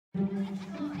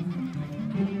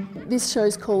This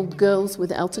show's called Girls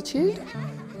with Altitude.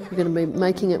 We're going to be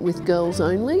making it with girls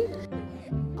only.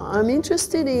 I'm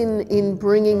interested in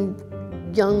bringing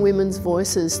young women's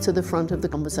voices to the front of the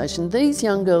conversation. These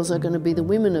young girls are going to be the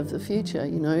women of the future,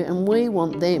 you know, and we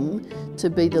want them to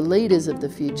be the leaders of the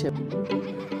future.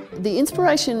 The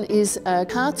inspiration is a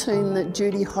cartoon that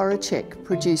Judy Horacek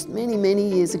produced many, many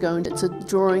years ago, and it's a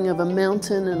drawing of a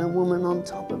mountain and a woman on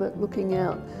top of it looking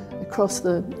out across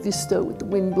the vista with the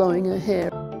wind blowing her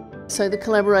hair. So the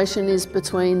collaboration is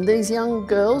between these young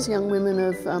girls, young women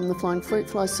of the Flying Fruit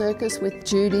Fly Circus, with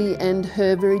Judy and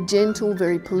her very gentle,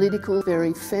 very political,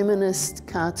 very feminist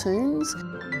cartoons.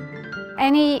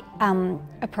 Annie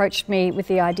approached me with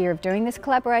the idea of doing this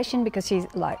collaboration because she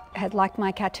had liked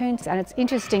my cartoons, and it's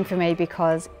interesting for me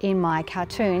because in my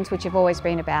cartoons, which have always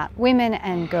been about women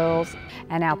and girls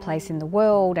and our place in the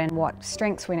world and what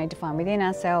strengths we need to find within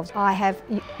ourselves, I have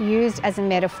used as a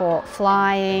metaphor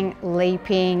flying,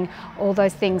 leaping, all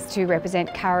those things to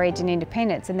represent courage and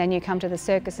independence. And then you come to the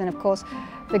circus and of course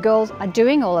the girls are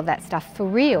doing all of that stuff for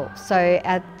real. So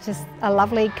just a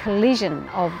lovely collision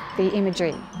of the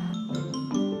imagery.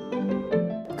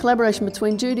 Collaboration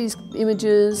between Judy's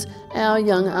images, our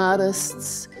young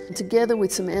artists, together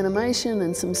with some animation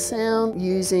and some sound,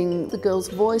 using the girls'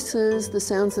 voices, the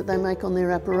sounds that they make on their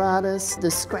apparatus,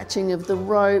 the scratching of the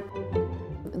rope.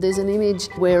 There's an image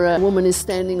where a woman is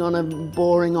standing on a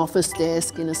boring office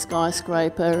desk in a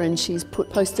skyscraper and she's put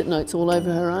post-it notes all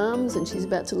over her arms and she's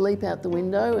about to leap out the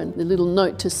window, and the little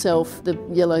note to self, the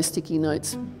yellow sticky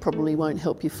notes probably won't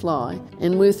help you fly.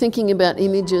 And we're thinking about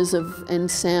images and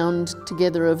sound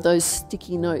together of those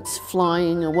sticky notes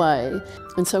flying away.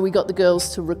 And so we got the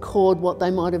girls to record what they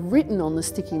might have written on the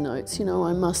sticky notes. You know,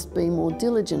 I must be more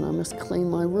diligent, I must clean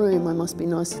my room, I must be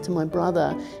nicer to my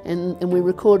brother. And we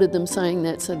recorded them saying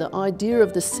that. So the idea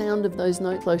of the sound of those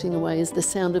notes floating away is the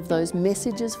sound of those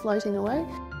messages floating away.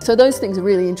 So those things are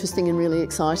really interesting and really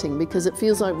exciting because it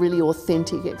feels like really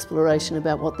authentic exploration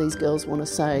about what these girls want to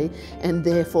say and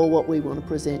therefore what we want to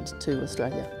present to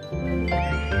Australia.